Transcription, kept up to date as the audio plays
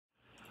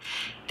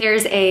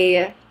There's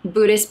a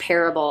Buddhist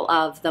parable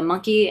of the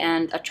monkey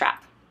and a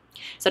trap.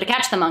 So to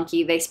catch the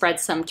monkey, they spread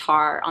some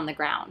tar on the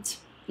ground.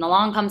 And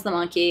along comes the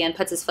monkey and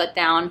puts his foot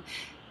down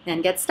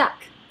and gets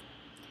stuck.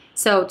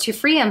 So to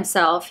free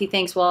himself, he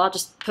thinks, well, I'll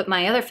just put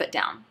my other foot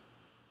down.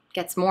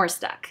 Gets more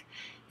stuck.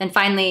 Then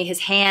finally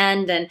his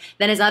hand and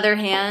then his other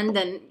hand,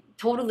 and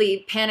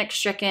totally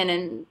panic-stricken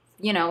and,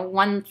 you know,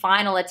 one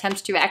final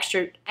attempt to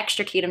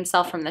extricate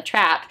himself from the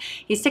trap,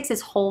 he sticks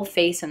his whole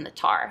face in the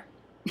tar.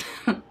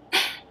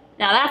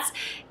 Now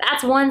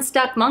that's one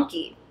stuck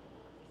monkey.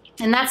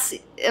 And that's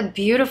a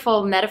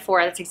beautiful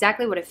metaphor. That's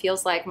exactly what it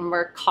feels like when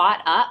we're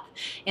caught up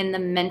in the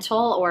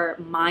mental or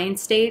mind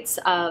states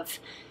of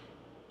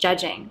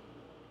judging,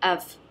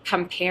 of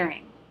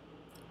comparing,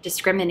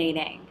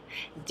 discriminating,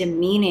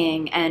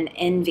 demeaning, and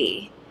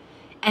envy.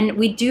 And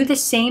we do the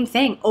same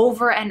thing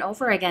over and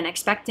over again,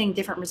 expecting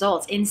different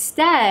results,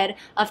 instead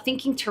of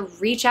thinking to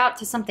reach out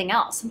to something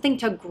else, something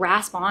to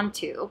grasp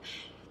onto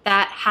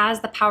that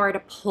has the power to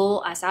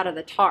pull us out of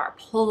the tar,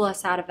 pull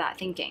us out of that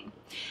thinking.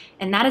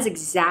 And that is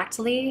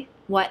exactly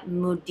what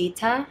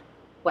Mudita,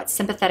 what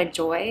sympathetic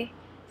joy,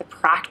 the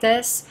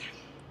practice,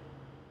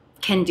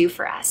 can do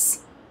for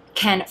us,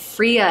 can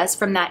free us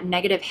from that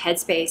negative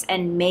headspace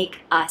and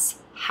make us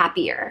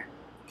happier.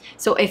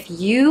 So if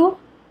you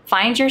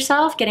find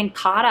yourself getting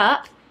caught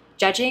up,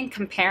 judging,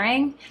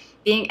 comparing,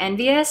 being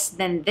envious,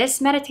 then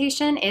this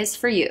meditation is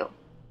for you.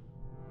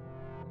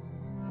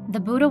 The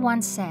Buddha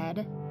once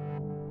said,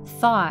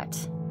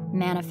 "Thought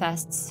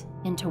manifests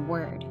into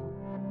word.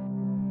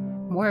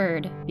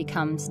 Word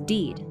becomes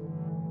deed.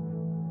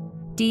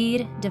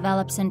 Deed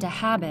develops into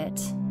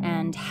habit,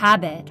 and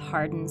habit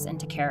hardens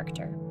into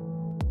character."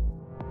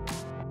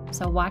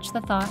 So watch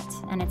the thought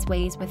and its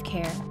ways with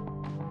care,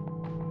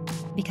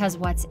 because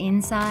what's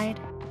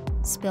inside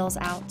spills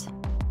out.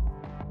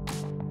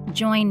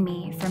 Join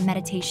me for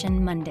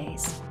Meditation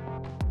Mondays.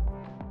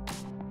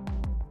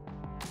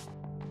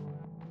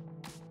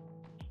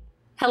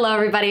 Hello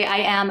everybody, I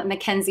am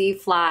MaKenzie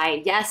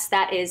Fly. Yes,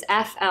 that is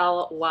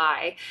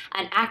FLY,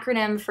 an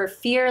acronym for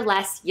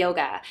Fearless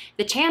Yoga,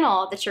 the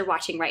channel that you're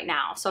watching right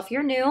now. So if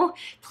you're new,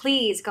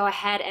 please go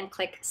ahead and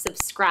click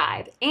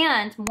subscribe,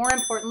 and more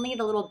importantly,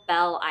 the little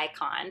bell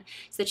icon,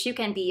 so that you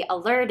can be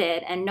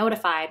alerted and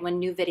notified when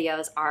new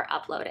videos are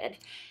uploaded.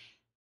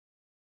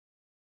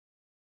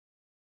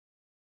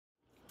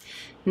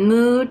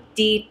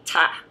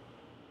 Mudita.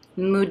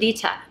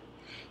 Mudita,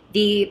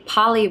 the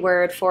Pali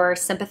word for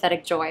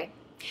sympathetic joy.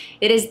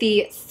 It is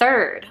the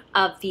third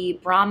of the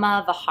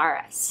BRAHMA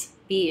VIHARAS,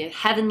 the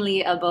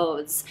heavenly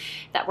abodes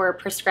that were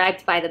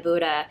prescribed by the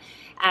Buddha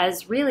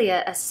as really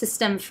a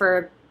system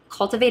for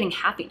cultivating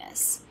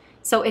happiness.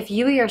 So if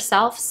you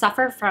yourself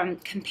suffer from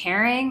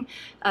comparing,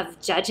 of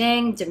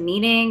judging,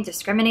 demeaning,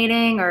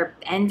 discriminating, or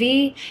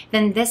envy,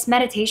 then this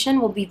meditation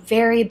will be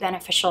very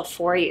beneficial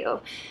for you.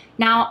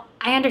 Now,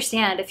 I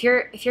understand if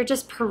you're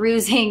just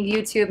perusing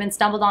YouTube and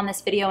stumbled on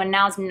this video and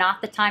now's not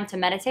the time to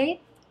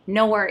meditate,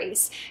 no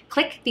worries.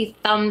 Click the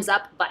thumbs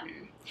up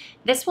button.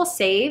 This will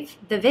save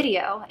the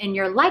video in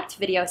your liked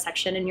video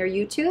section in your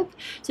YouTube,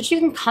 so that you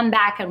can come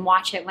back and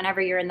watch it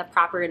whenever you're in the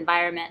proper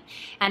environment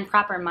and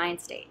proper mind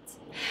states.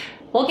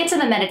 We'll get to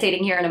the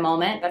meditating here in a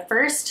moment, but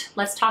first,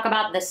 let's talk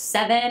about the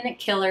 7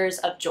 killers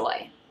of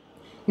joy.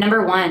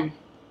 Number 1,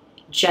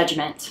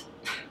 judgment.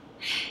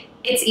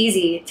 It's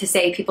easy to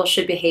say people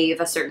should behave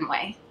a certain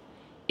way.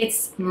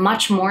 It's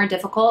much more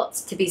difficult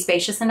to be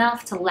spacious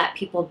enough to let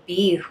people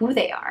be who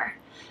they are.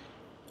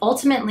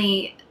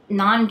 Ultimately,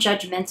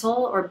 non-judgmental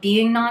or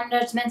being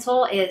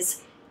non-judgmental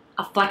is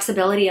a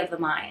flexibility of the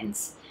mind.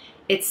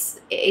 It's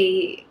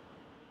a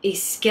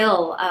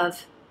skill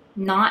of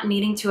not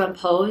needing to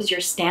impose your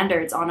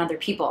standards on other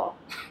people.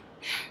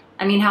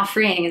 I mean, how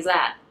freeing is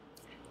that?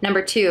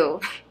 Number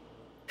 2,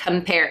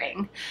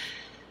 comparing.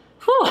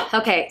 Whew,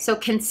 okay, so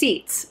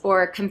conceit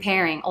or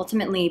comparing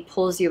ultimately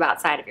pulls you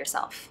outside of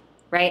yourself,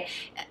 right?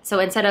 So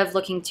instead of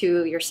looking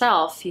to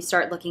yourself, you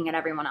start looking at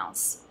everyone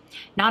else.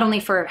 Not only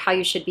for how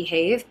you should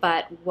behave,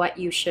 but what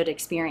you should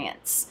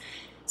experience.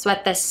 So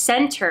at the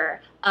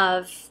center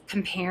of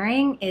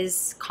comparing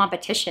is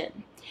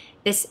competition,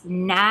 this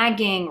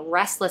nagging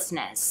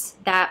restlessness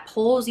that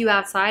pulls you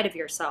outside of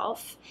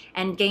yourself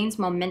and gains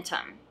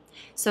momentum,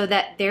 so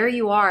that there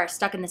you are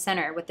stuck in the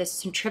center with this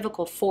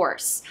centrifugal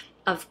force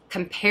of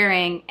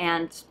comparing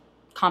and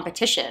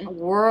competition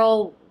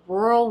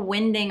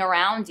whirlwinding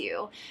around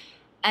you,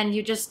 and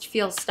you just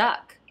feel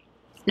stuck.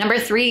 Number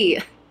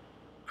 3,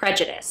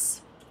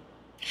 prejudice.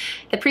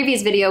 The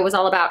previous video was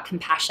all about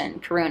compassion,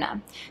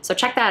 karuna. So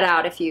check that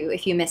out if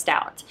you missed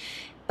out.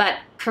 But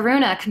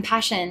karuna,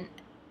 compassion,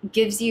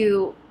 gives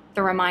you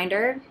the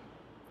reminder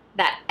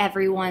that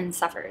everyone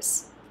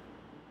suffers.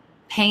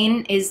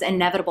 Pain is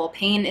inevitable.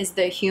 Pain is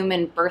the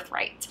human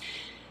birthright.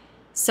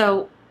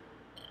 So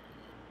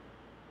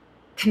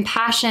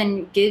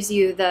compassion gives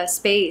you the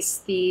space,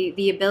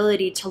 the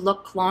ability to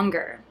look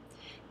longer.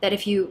 That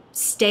if you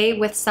stay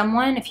with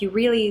someone, if you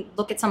really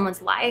look at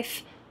someone's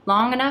life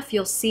long enough,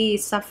 you'll see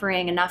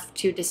suffering enough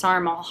to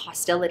disarm all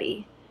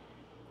hostility.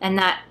 And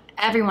that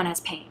everyone has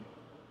pain.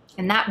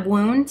 And that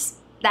wound,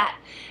 that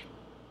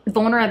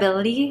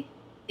vulnerability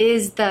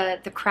is the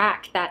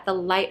crack that the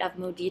light of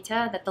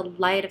mudita, that the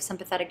light of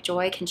sympathetic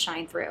joy can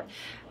shine through.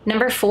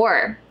 Number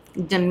 4,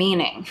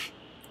 demeaning.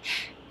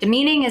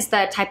 Demeaning is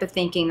the type of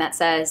thinking that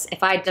says,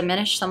 if I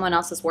diminish someone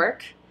else's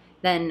work,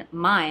 then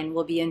mine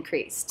will be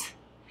increased.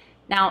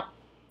 Now,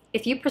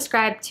 if you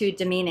prescribe to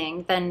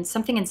demeaning, then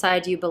something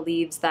inside you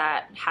believes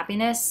that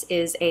happiness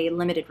is a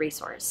limited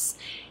resource,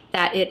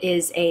 that it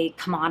is a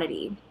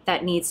commodity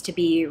that needs to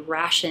be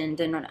rationed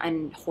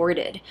and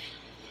hoarded.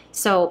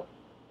 So,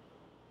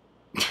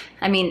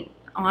 I mean,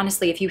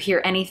 honestly, if you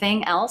hear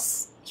anything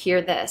else,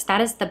 hear this.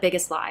 That is the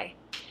biggest lie.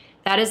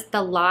 That is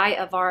the lie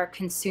of our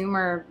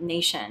consumer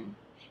nation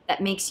that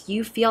makes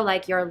you feel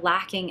like you're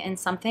lacking in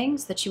some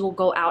things, that you will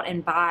go out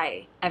and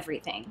buy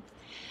everything.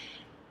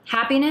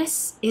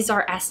 Happiness is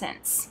our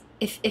essence.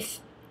 If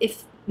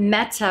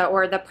metta,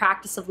 or the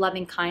practice of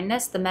loving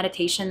kindness, the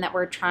meditation that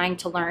we're trying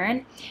to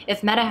learn,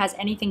 if metta has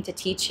anything to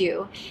teach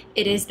you,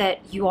 it is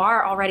that you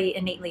are already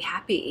innately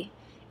happy.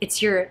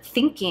 It's your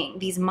thinking,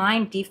 these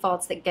mind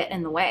defaults that get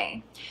in the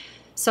way.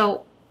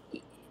 So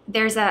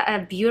there's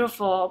a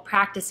beautiful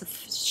practice of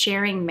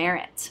sharing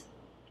merit.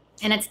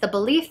 And it's the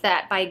belief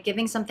that by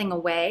giving something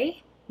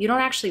away, you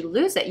don't actually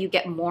lose it, you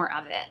get more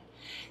of it.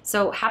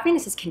 So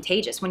happiness is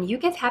contagious. When you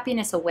give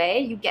happiness away,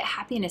 you get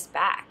happiness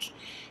back.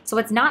 So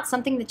it's not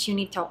something that you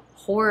need to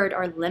hoard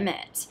or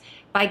limit.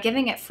 By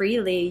giving it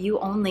freely, you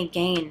only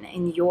gain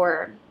in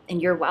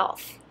your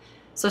wealth.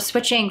 So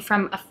switching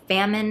from a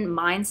famine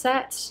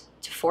mindset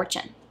to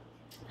fortune.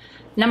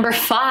 Number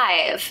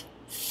 5,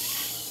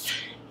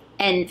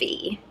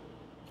 envy.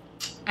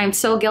 I'm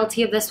so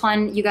guilty of this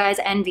one, you guys,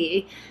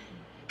 envy.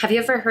 Have you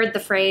ever heard the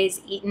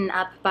phrase eaten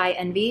up by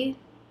envy?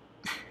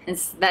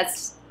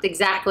 That's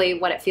exactly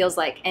what it feels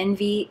like.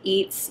 Envy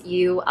eats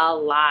you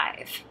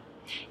alive.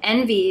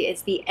 Envy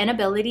is the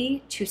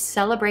inability to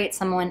celebrate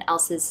someone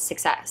else's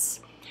success.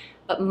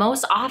 But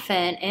most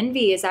often,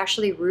 envy is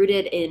actually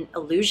rooted in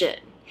illusion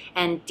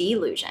and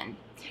delusion.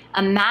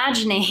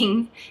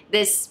 Imagining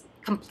this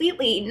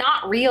completely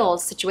not real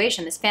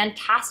situation, this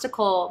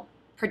fantastical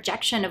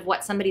projection of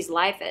what somebody's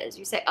life is.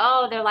 You say,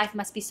 oh, their life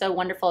must be so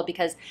wonderful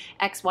because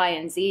X, Y,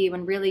 and Z,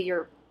 when really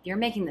you're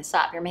making this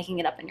up. You're making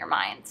it up in your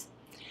mind.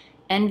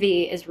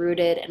 Envy is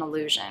rooted in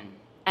illusion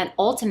and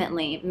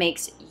ultimately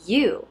makes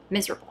you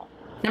miserable.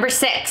 Number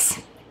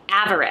 6,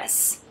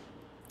 avarice.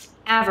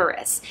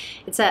 Avarice.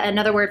 It's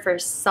another word for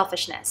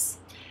selfishness.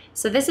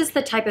 So this is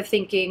the type of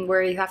thinking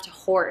where you have to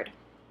hoard.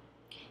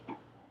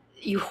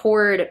 You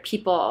hoard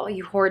people,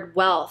 you hoard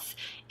wealth,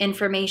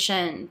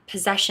 information,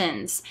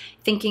 possessions,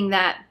 thinking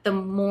that the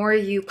more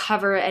you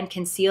cover and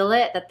conceal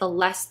it, that the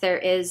less there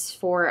is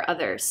for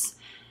others.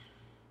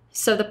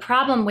 So the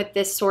problem with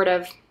this sort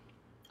of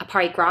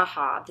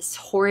aparigraha, this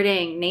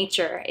hoarding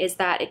nature, is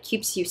that it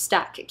keeps you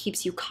stuck. It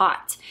keeps you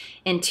caught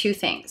in 2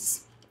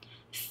 things.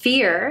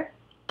 Fear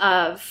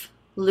of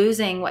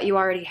losing what you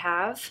already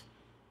have,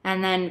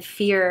 and then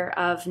fear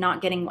of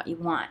not getting what you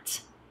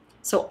want.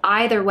 So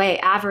either way,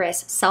 avarice,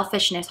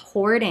 selfishness,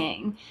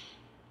 hoarding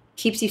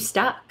keeps you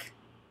stuck,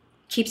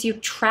 keeps you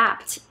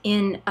trapped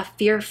in a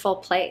fearful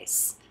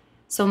place.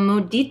 So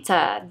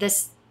mudita,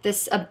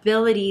 this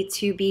ability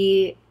to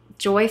be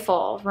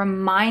joyful,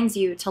 reminds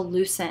you to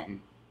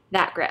loosen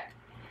that grip.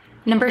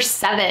 Number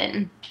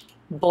 7,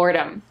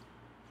 boredom.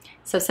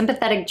 So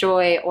sympathetic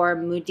joy, or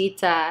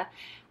mudita,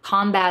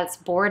 combats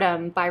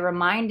boredom by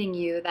reminding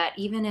you that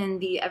even in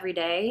the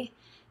everyday,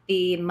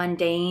 the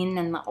mundane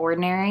and the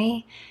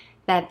ordinary,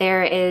 that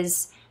there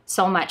is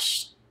so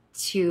much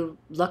to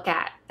look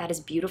at that is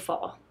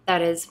beautiful,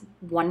 that is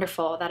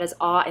wonderful, that is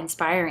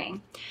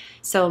awe-inspiring.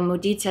 So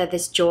mudita,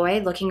 this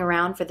joy, looking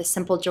around for the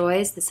simple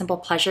joys, the simple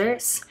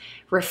pleasures,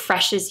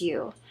 refreshes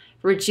you,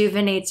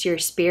 rejuvenates your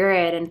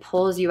spirit, and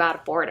pulls you out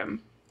of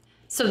boredom.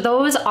 So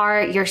those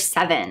are your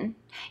 7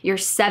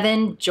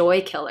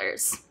 joy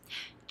killers: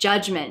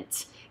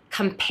 judgment,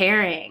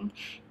 comparing,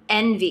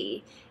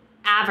 envy,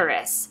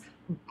 avarice,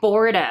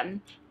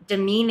 boredom,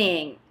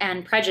 demeaning,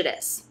 and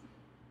prejudice.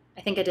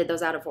 I think I did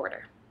those out of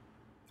order.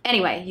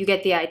 Anyway, you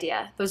get the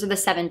idea. Those are the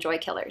 7 joy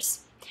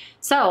killers.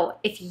 So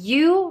if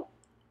you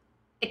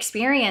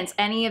experience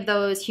any of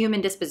those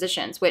human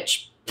dispositions,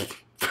 which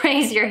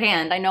raise your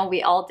hand, I know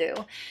we all do,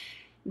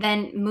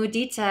 then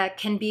mudita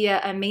can be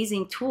an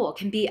amazing tool,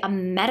 can be a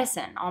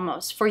medicine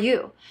almost for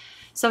you.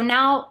 So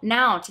now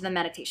to the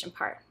meditation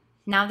part.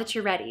 Now that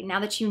you're ready, now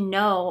that you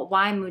know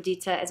why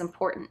mudita is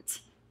important,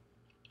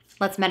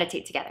 let's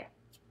meditate together.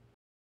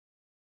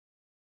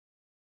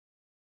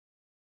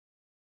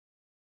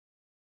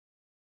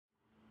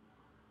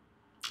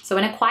 So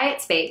in a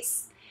quiet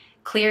space,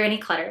 clear any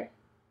clutter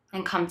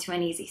and come to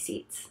an easy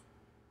seat.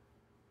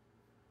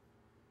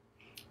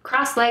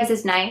 Crossed legs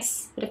is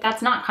nice, but if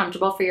that's not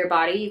comfortable for your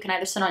body, you can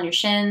either sit on your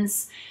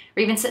shins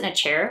or even sit in a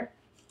chair.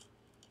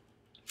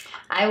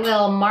 I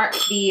will mark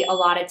the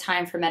allotted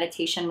time for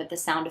meditation with the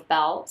sound of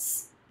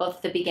bells, both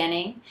at the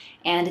beginning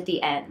and at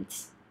the end.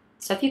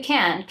 So if you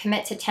can,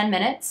 commit to 10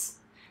 minutes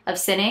of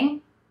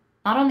sitting,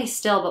 not only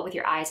still, but with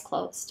your eyes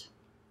closed.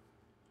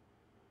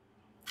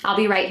 I'll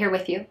be right here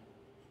with you.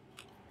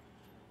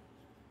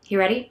 You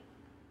ready?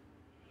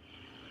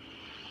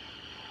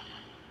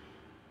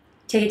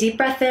 Take a deep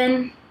breath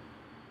in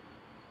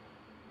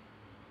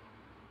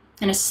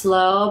and a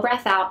slow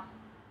breath out.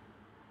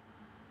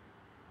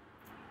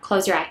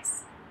 Close your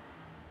eyes.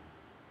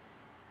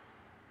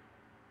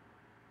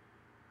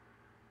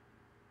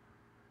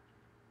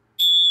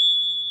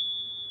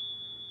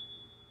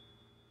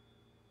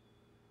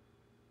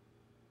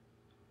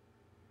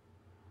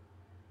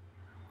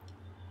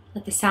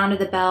 Let the sound of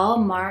the bell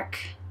mark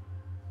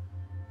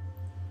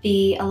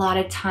the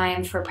allotted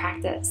time for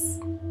practice.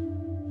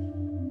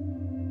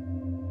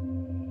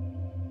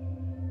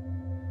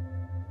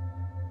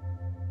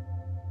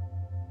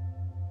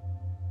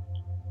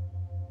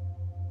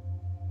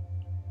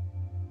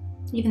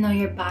 Even though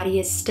your body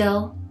is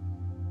still,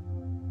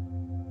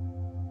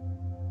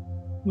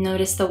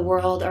 notice the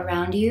world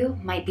around you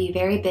might be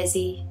very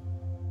busy,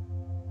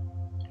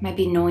 might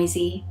be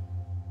noisy,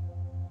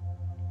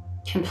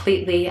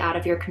 completely out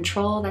of your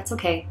control. That's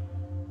okay.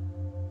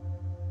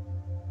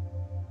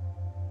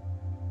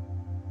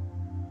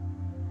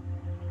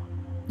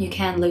 You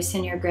can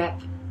loosen your grip,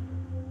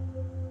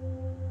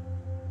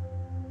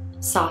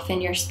 soften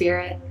your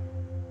spirit,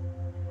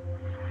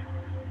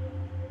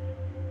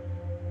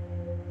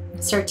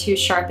 start to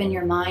sharpen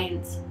your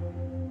mind.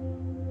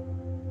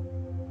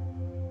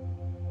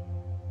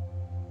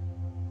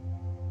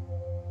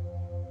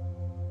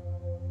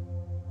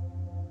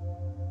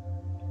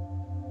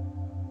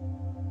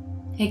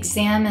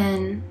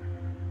 Examine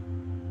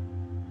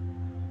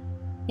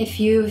if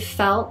you've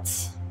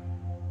felt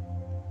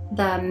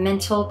the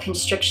mental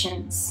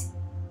constrictions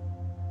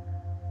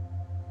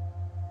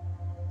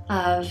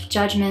of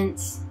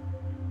judgment,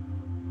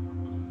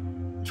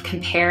 of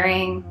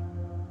comparing,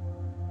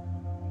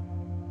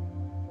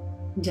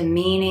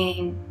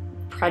 demeaning,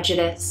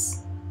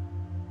 prejudice,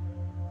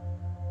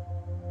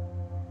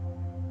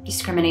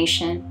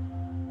 discrimination,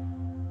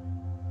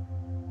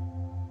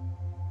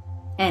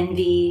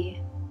 envy,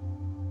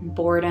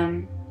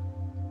 boredom,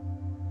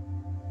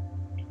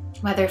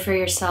 whether for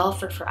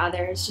yourself or for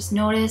others. Just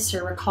notice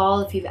or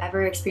recall if you've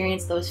ever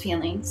experienced those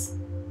feelings.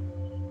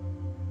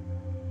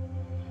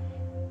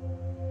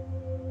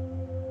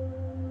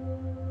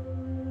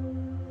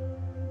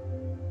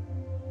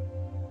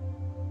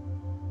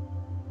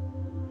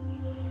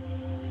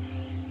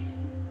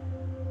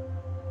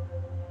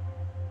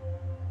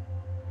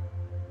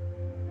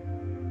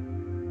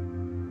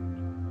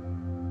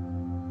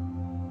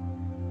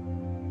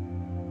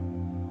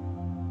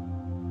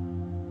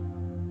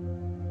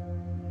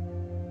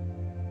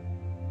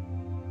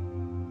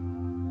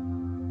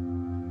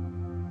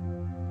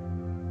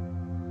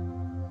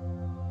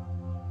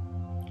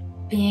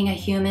 Being a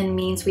human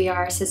means we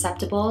are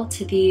susceptible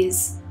to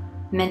these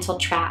mental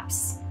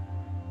traps,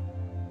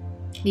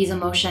 these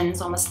emotions,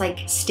 almost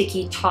like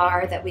sticky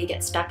tar that we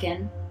get stuck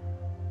in.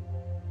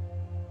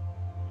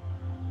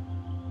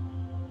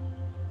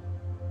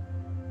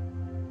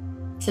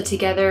 So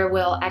together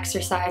we'll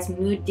exercise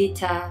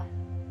Mudita,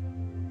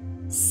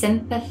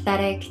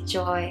 sympathetic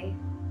joy.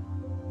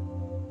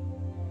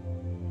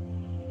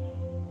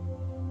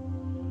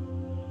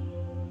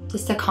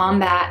 Just to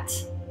combat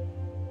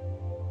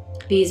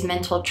these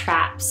mental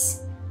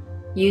traps,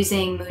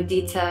 using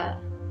Mudita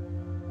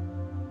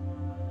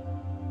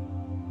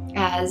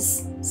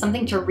as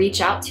something to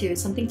reach out to,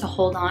 something to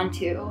hold on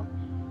to,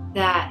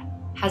 that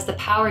has the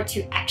power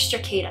to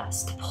extricate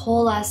us, to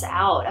pull us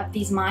out of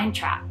these mind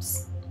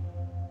traps.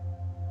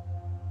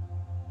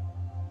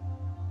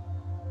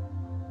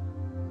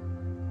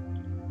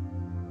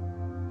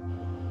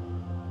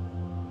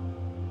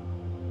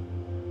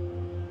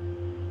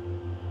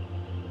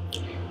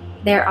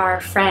 There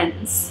are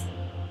friends,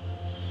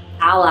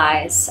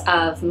 allies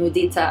of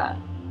Mudita,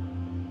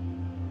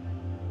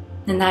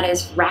 and that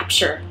is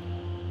rapture.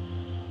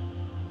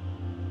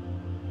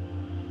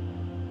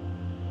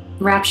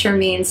 Rapture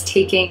means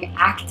taking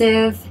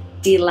active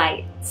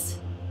delight.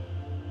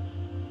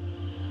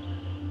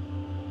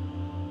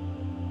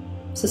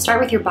 So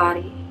start with your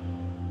body.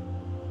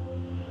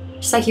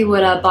 Just like you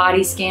would a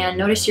body scan,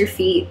 notice your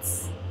feet.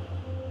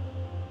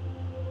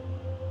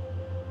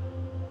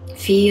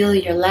 Feel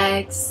your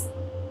legs.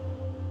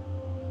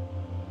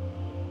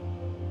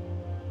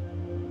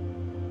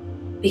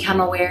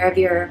 Become aware of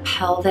your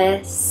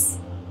pelvis,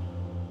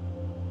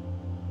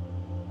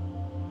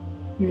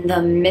 the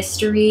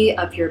mystery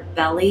of your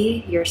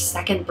belly, your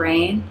second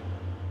brain.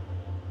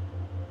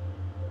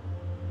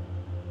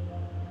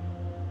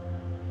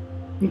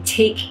 And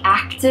take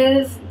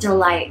active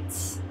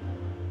delight,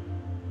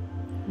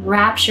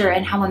 rapture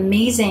in how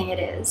amazing it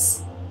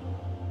is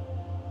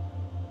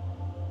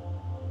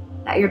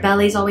that your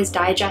belly's always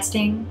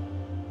digesting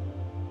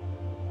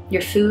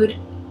your food,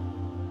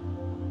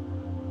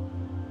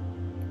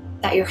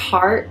 that your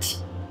heart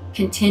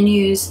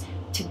continues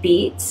to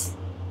beat,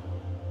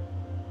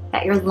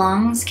 that your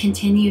lungs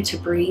continue to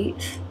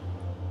breathe,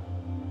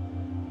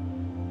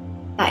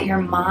 that your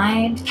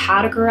mind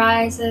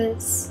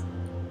categorizes,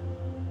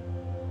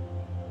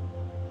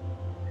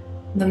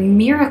 the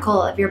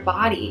miracle of your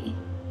body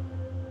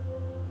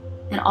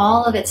and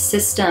all of its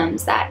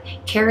systems that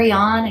carry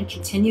on and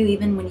continue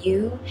even when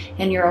you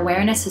and your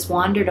awareness has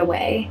wandered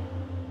away.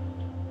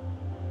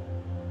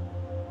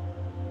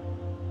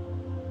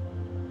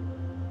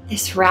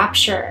 This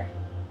rapture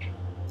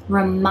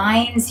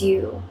reminds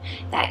you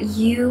that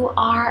you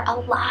are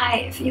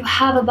alive. You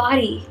have a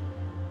body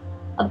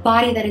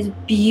that is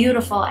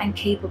beautiful and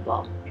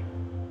capable.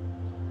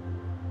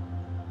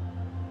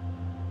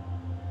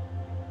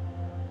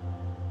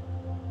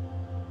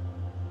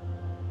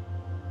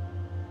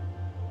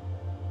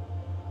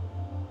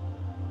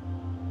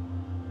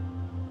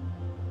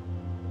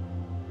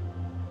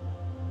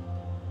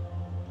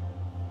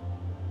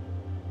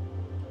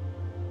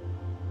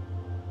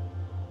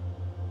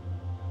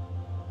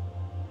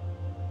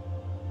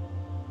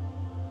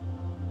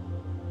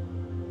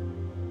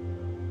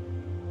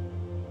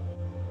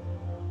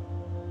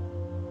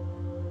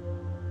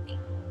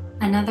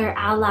 Another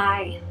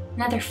ally,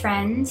 another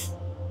friend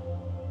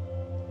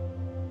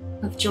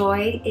of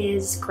joy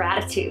is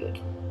gratitude.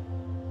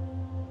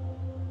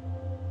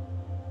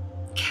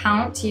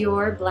 Count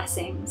your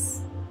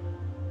blessings.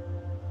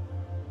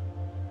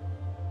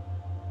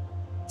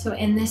 So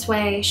in this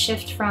way,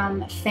 shift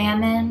from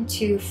famine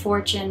to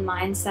fortune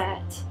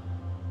mindset.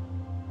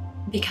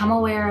 Become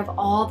aware of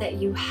all that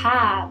you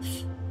have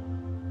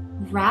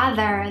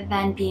rather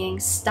than being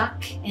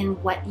stuck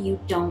in what you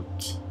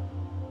don't.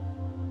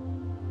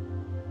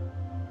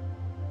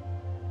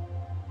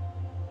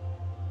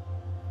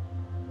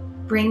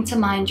 Bring to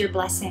mind your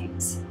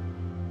blessings.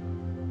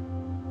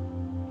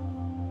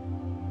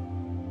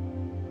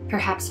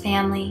 Perhaps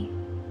family,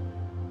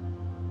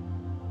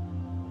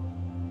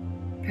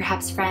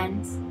 perhaps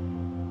friends,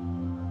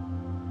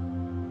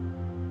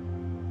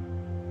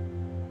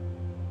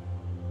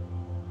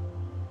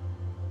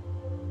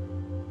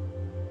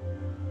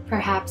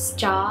 perhaps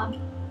job,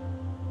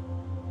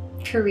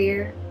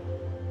 career,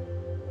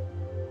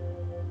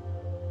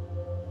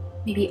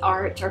 maybe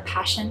art or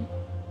passion.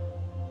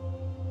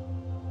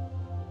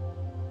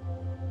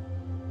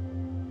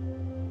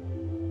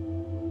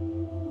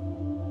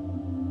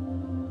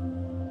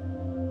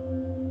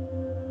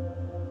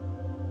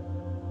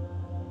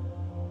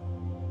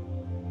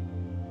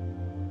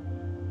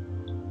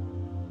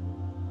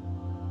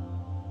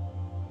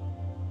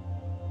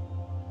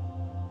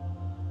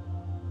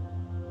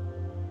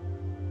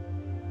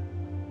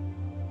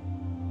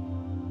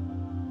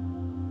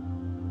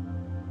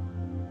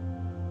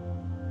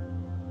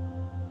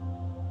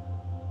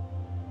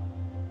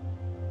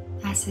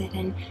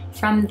 And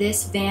from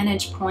this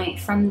vantage point,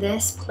 from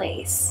this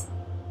place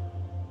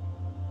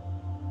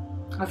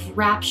of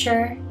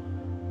rapture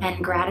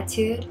and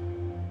gratitude,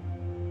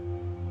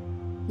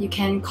 you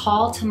can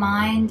call to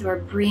mind or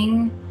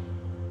bring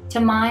to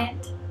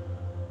mind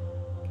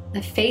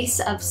the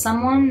face of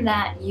someone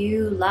that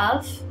you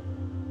love,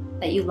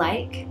 that you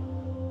like,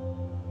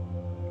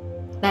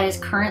 that is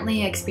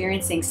currently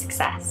experiencing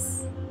success.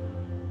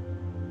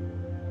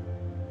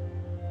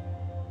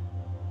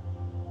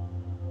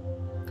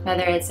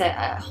 Whether it's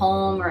at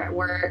home or at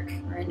work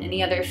or in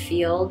any other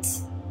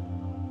fields.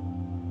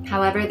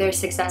 However their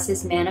success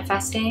is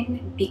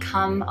manifesting,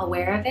 become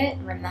aware of it,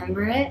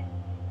 remember it,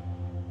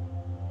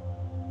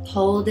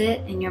 hold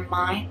it in your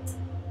mind.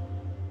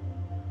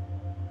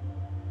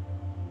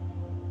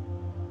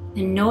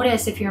 And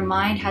notice if your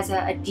mind has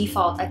a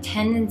default, a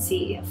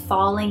tendency of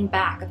falling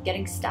back, of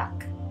getting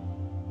stuck.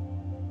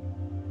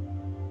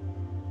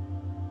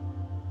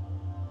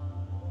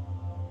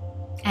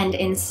 And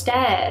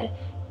instead,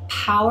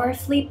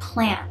 powerfully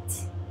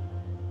plant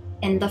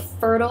in the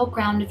fertile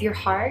ground of your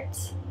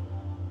heart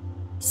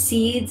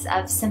seeds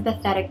of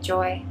sympathetic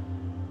joy.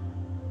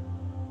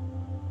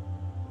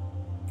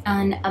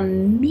 An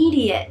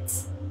immediate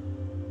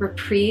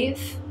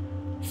reprieve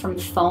from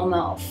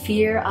FOMO,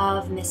 fear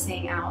of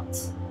missing out.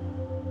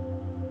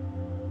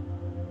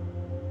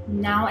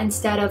 Now,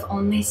 instead of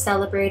only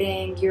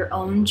celebrating your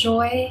own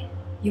joy,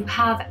 you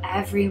have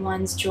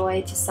everyone's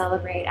joy to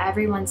celebrate,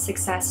 everyone's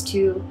success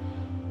to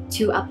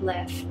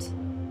uplift.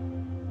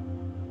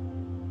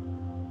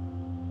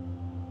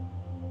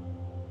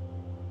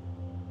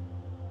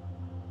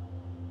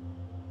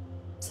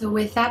 So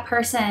with that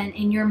person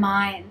in your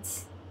mind,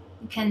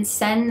 you can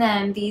send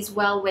them these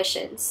well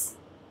wishes.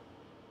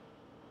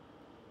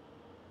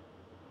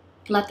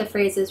 Let the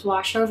phrases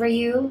wash over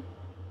you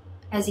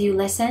as you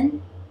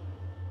listen.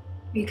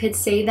 You could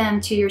say them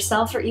to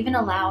yourself or even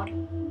aloud.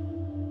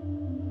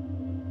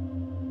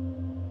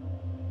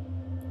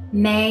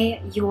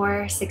 May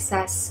your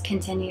success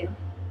continue.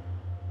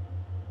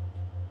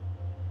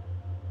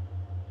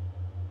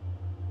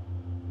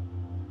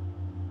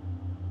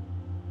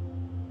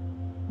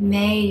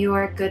 May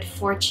your good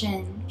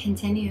fortune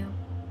continue.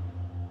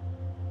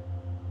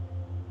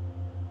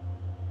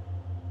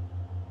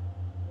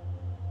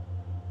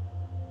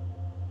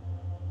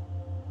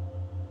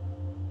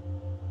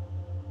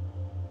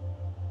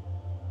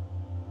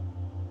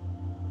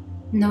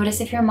 Notice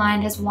if your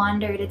mind has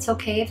wandered. It's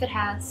okay if it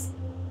has.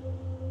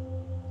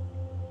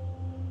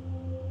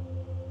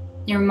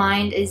 Your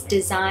mind is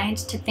designed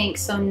to think,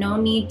 so no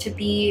need to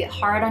be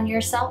hard on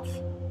yourself.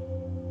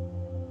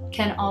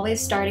 Can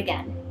always start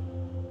again.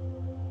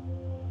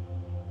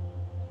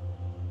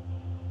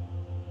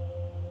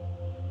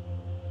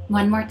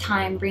 One more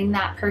time, bring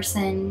that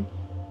person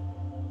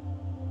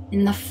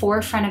in the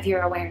forefront of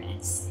your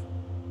awareness.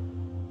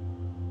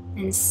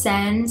 And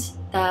send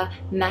the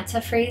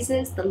metta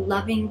phrases, the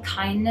loving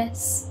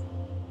kindness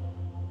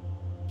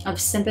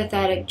of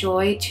sympathetic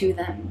joy to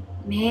them.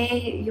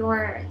 May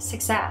your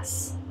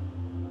success,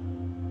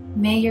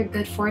 may your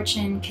good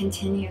fortune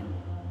continue.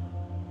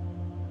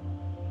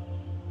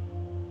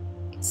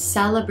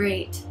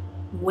 Celebrate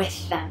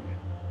with them.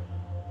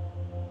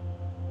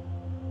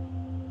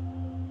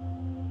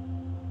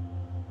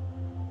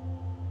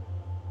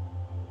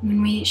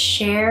 When we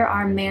share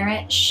our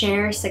merit,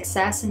 share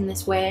success in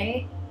this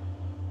way,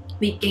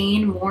 we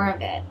gain more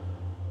of it.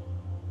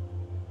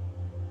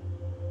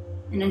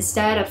 And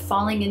instead of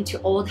falling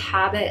into old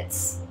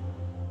habits,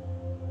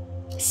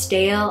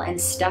 stale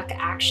and stuck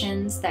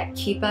actions that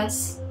keep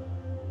us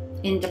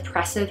in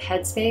depressive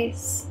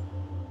headspace,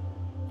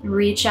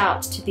 reach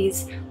out to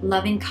these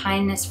loving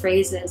kindness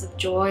phrases of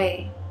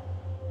joy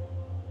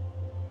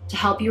to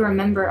help you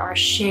remember our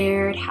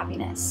shared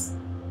happiness.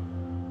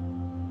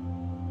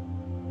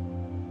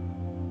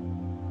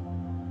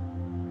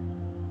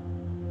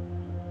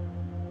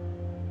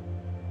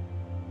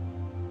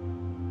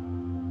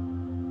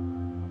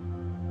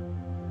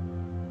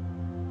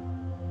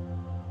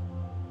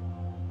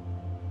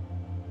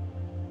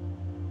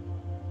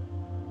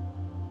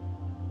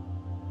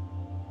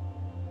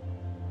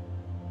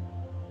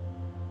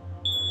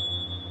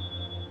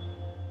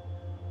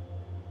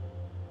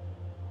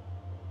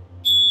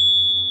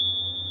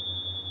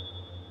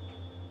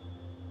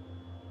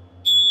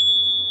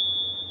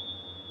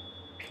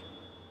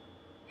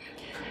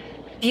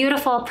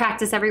 Beautiful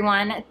practice,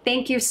 everyone.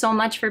 Thank you so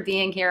much for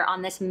being here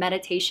on this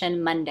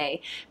Meditation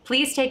Monday.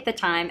 Please take the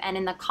time and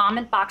in the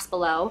comment box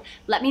below,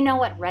 let me know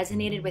what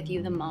resonated with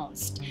you the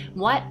most.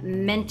 What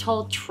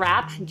mental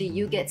trap do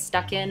you get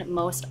stuck in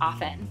most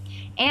often?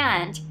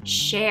 And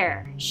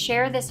share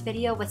this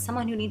video with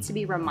someone who needs to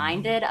be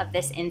reminded of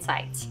this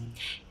insight.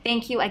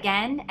 Thank you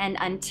again, and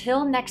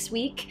until next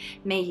week,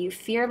 may you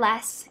fear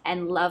less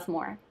and love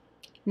more.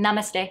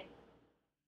 Namaste.